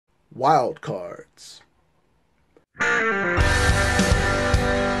wild cards.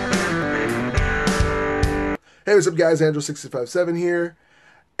 Hey, what's up guys, ANDRO657 here.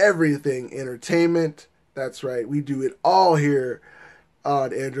 Everything entertainment. That's right, we do it all here on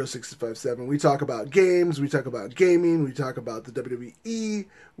ANDRO657. We talk about games, we talk about gaming, we talk about the WWE,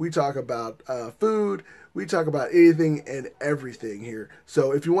 we talk about food, we talk about anything and everything here.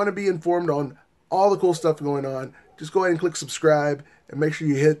 So if you want to be informed on all the cool stuff going on, just go ahead and click subscribe and make sure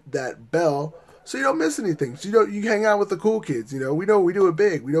you hit that bell so you don't miss anything. So you hang out with the cool kids. We know we do it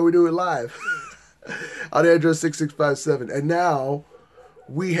big. We know we do it live on ANDRO6657. And now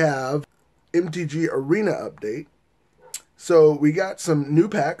we have MTG Arena update. So we got some new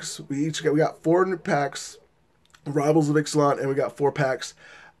packs. We got 4 new packs, Rivals of Ixalan, and we got 4 packs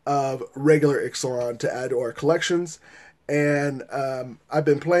of regular Ixalan to add to our collections. And I've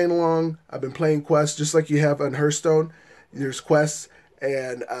been playing along. I've been playing quests just like you have on Hearthstone. There's quests,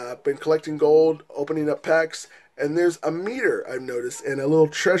 and I've been collecting gold, opening up packs, and there's a meter I've noticed and a little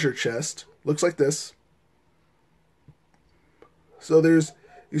treasure chest. Looks like this. So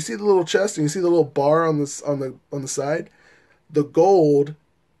you see the little chest and you see the little bar on the side. The gold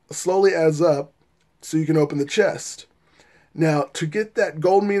slowly adds up so you can open the chest. Now, to get that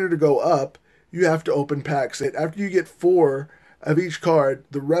gold meter to go up, you have to open packs. After you get 4 of each card,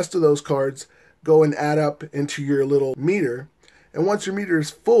 the rest of those cards go and add up into your little meter. And once your meter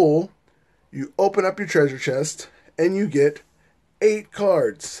is full, you open up your treasure chest and you get 8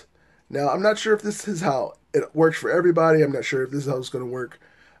 cards. Now, I'm not sure if this is how it works for everybody. I'm not sure if this is how it's going to work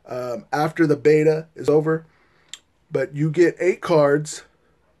after the beta is over. But you get 8 cards,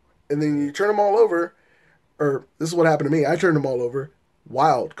 and then you turn them all over, or this is what happened to me. I turned them all over.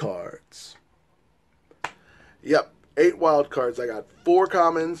 Wild cards. Yep, 8 wild cards. I got 4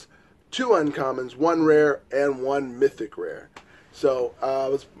 commons, 2 uncommons, 1 rare, and 1 mythic rare. So I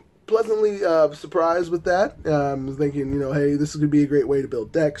was pleasantly surprised with that. I was thinking, hey, this is going to be a great way to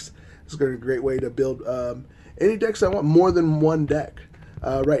build decks. This is going to be a great way to build any decks I want, more than 1 deck.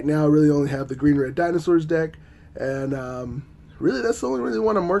 Right now, I really only have the Green-Red Dinosaurs deck, and really that's the only really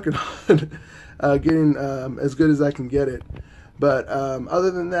one I'm working on, getting as good as I can get it. But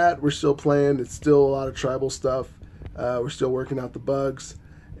other than that, we're still playing. It's still a lot of tribal stuff. We're still working out the bugs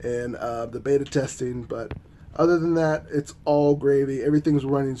and the beta testing. But other than that, it's all gravy. Everything's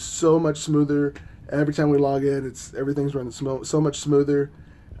running so much smoother. Every time we log in, everything's running so much smoother.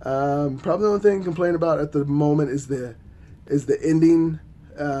 Probably the only thing to complain about at the moment is the ending.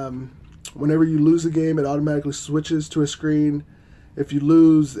 Whenever you lose a game, it automatically switches to a screen. If you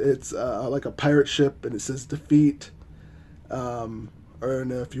lose, it's like a pirate ship and it says defeat. And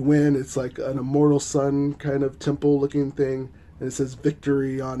if you win, it's like an immortal sun kind of temple looking thing, and it says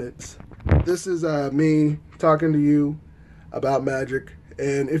victory on it. This is me talking to you about Magic,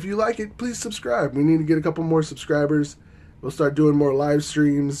 and if you like it, please subscribe. We need to get a couple more subscribers. We'll start doing more live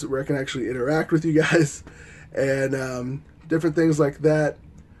streams where I can actually interact with you guys and different things like that.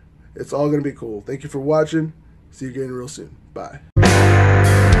 It's all going to be cool. Thank you for watching. See you again real soon. Bye.